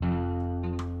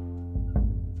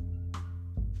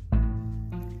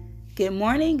Good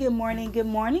morning, good morning, good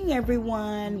morning,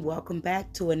 everyone. Welcome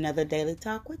back to another Daily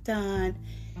Talk with Dawn.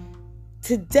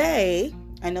 Today,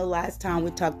 I know last time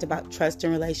we talked about trust in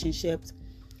relationships,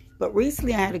 but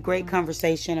recently I had a great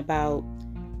conversation about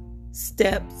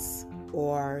steps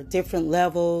or different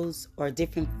levels or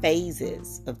different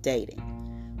phases of dating.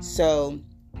 So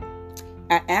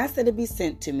I asked that it be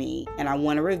sent to me, and I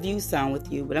want to review some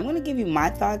with you, but I'm going to give you my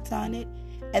thoughts on it,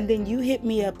 and then you hit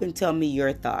me up and tell me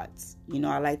your thoughts. You know,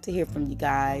 I like to hear from you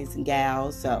guys and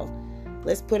gals, so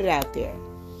let's put it out there.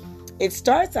 It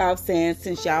starts off saying,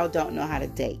 since y'all don't know how to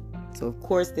date. So, of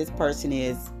course, this person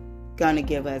is going to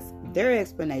give us their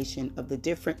explanation of the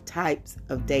different types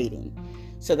of dating.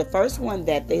 So, the first one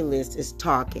that they list is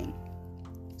talking.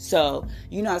 So,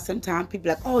 you know, sometimes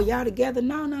people are like, oh, y'all together?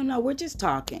 No, we're just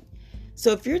talking.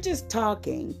 So, if you're just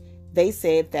talking, they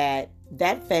said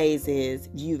that phase is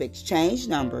you've exchanged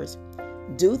numbers,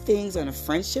 do things on a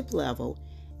friendship level,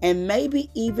 and maybe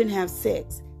even have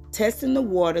sex, testing the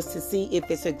waters to see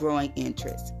if it's a growing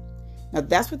interest. Now,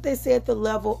 that's what they said the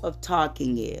level of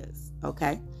talking is,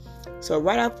 okay? So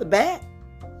right off the bat,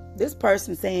 this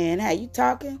person saying, hey, you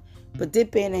talking, but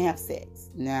dip in and have sex.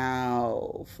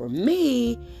 Now, for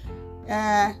me,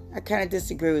 I kind of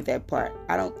disagree with that part.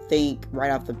 I don't think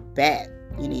right off the bat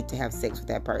you need to have sex with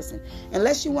that person.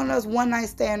 Unless you're one of those one-night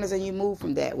standers and you move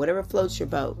from that, whatever floats your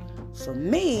boat. For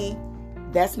me,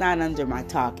 that's not under my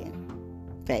talking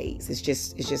phase. It's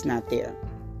just not there.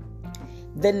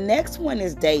 The next one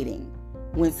is dating.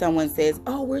 When someone says,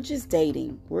 oh, we're just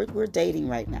dating. We're dating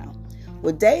right now.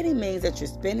 Well, dating means that you're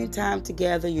spending time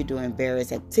together. You're doing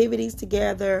various activities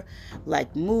together,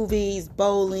 like movies,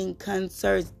 bowling,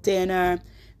 concerts, dinner,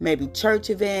 maybe church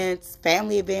events,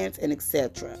 family events, and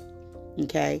etc.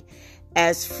 Okay?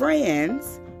 As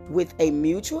friends with a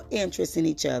mutual interest in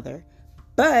each other,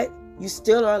 but you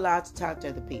still are allowed to talk to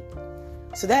other people.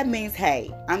 So that means,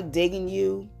 hey, I'm digging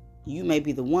you. You may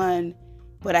be the one,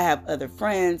 but I have other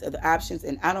friends, other options,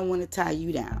 and I don't want to tie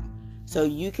you down. So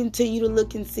you continue to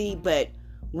look and see, but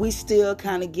we still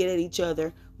kind of get at each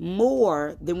other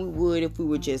more than we would if we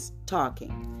were just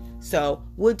talking. So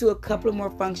we'll do a couple of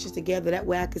more functions together. That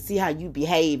way I can see how you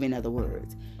behave, in other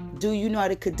words. Do you know how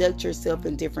to conduct yourself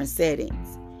in different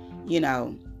settings? You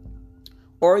know,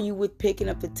 or you with picking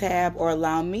up the tab or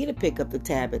allowing me to pick up the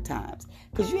tab at times.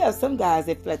 Because you have some guys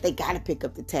that feel like they got to pick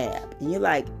up the tab. And you're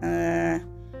like,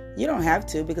 you don't have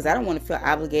to, because I don't want to feel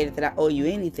obligated that I owe you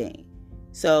anything.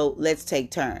 So let's take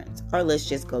turns, or let's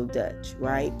just go Dutch,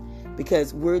 right?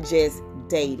 Because we're just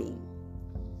dating.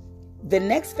 The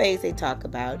next phase they talk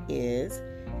about is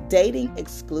dating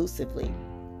exclusively.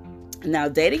 Now,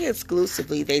 dating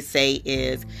exclusively, they say,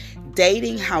 is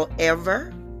dating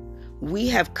however we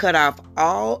have cut off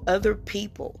all other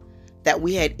people that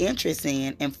we had interest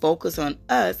in and focus on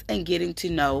us and getting to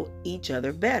know each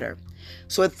other better.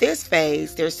 So at this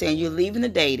phase, they're saying you're leaving the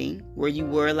dating where you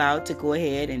were allowed to go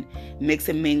ahead and mix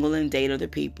and mingle and date other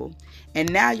people.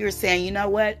 And now you're saying, you know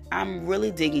what? I'm really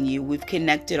digging you. We've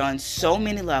connected on so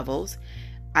many levels.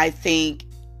 I think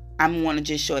I want to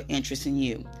just show interest in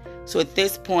you. So at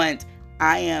this point,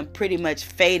 I am pretty much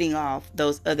fading off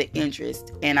those other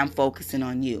interests and I'm focusing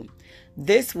on you.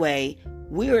 This way,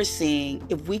 we are seeing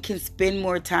if we can spend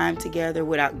more time together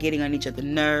without getting on each other's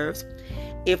nerves.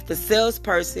 If the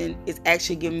salesperson is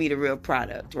actually giving me the real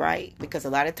product, right? Because a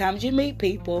lot of times you meet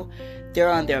people, they're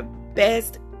on their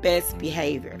best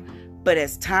behavior. But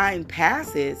as time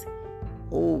passes,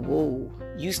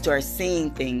 you start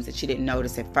seeing things that you didn't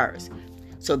notice at first.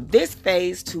 So this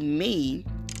phase to me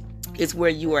is where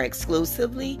you are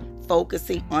exclusively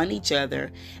focusing on each other.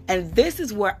 And this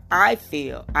is where I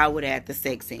feel I would add the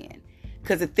sex in.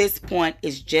 Because at this point,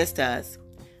 it's just us.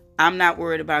 I'm not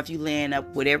worried about if you laying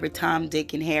up with every Tom,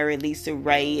 Dick, and Harry, Lisa,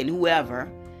 Ray, and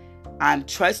whoever. I'm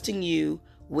trusting you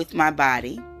with my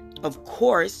body. Of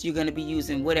course, you're going to be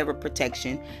using whatever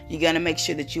protection. You're going to make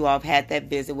sure that you all have had that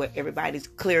visit where everybody's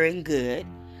clear and good.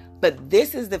 But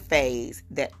this is the phase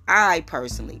that I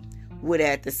personally would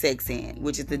add the sex in,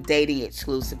 which is the dating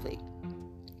exclusively.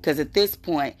 Because at this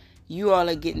point, you all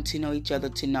are getting to know each other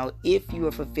to know if you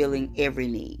are fulfilling every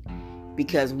need.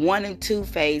 Because 1 and 2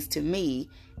 phase to me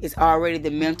is already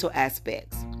the mental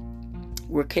aspects.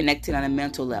 We're connected on a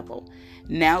mental level.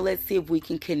 Now let's see if we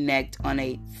can connect on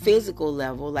a physical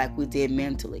level like we did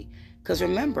mentally. Because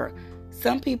remember,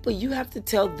 some people, you have to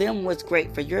tell them what's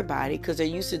great for your body because they're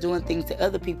used to doing things to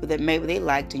other people that maybe they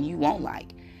liked and you won't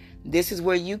like. This is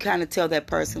where you kind of tell that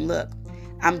person, look,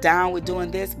 I'm down with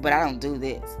doing this, but I don't do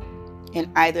this.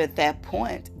 And either at that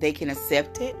point, they can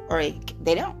accept it or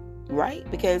they don't, right?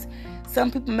 Because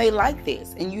some people may like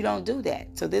this and you don't do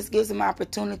that. So this gives them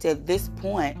opportunity at this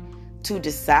point to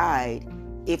decide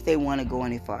if they want to go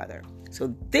any farther.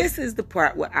 So this is the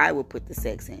part where I will put the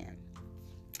sex in.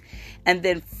 And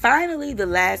then finally, the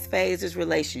last phase is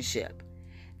relationship.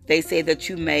 They say that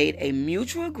you made a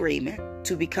mutual agreement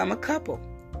to become a couple.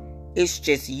 It's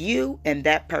just you and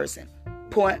that person.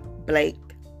 Point blank,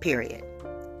 period.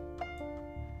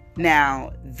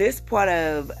 Now, this part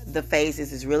of the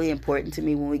phases is really important to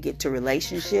me when we get to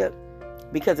relationship,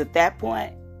 because at that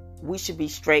point, we should be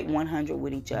straight 100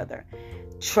 with each other.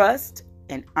 Trust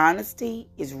and honesty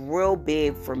is real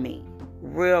big for me.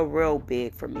 Real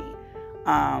big for me.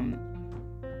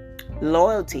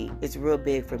 Loyalty is real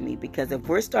big for me, because if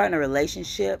we're starting a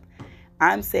relationship,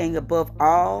 I'm saying above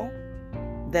all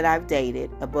that I've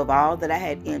dated, above all that I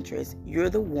had interest, you're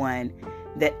the one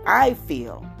that I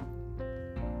feel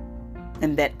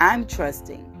and that I'm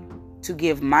trusting to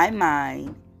give my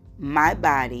mind, my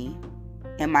body,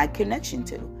 and my connection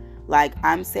to. Like,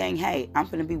 I'm saying, hey, I'm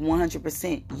going to be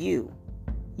 100% you.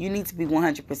 You need to be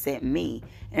 100% me.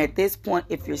 And at this point,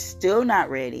 if you're still not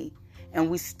ready, and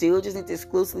we still just need to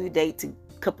exclusively date to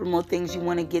a couple more things you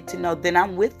want to get to know, then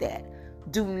I'm with that.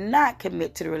 Do not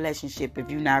commit to the relationship if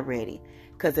you're not ready.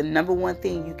 Because the number one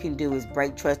thing you can do is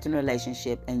break trust in a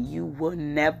relationship, and you will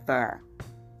never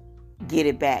get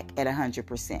it back at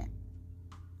 100%.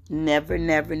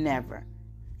 Never.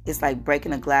 It's like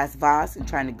breaking a glass vase and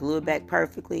trying to glue it back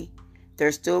perfectly.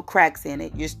 There's still cracks in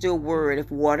it. You're still worried if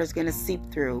water's going to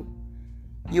seep through.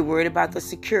 You're worried about the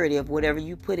security of whatever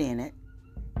you put in it.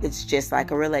 It's just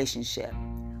like a relationship.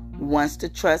 Once the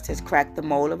trust has cracked the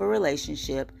mold of a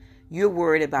relationship, you're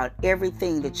worried about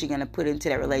everything that you're going to put into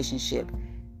that relationship.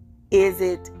 Is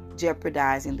it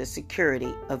jeopardizing the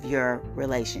security of your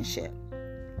relationship?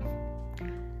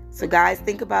 So guys,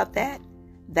 think about that.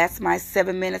 That's my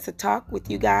 7 minutes of talk with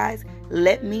you guys.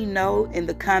 Let me know in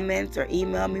the comments or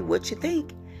email me what you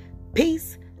think.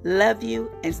 Peace, love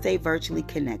you, and stay virtually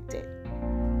connected.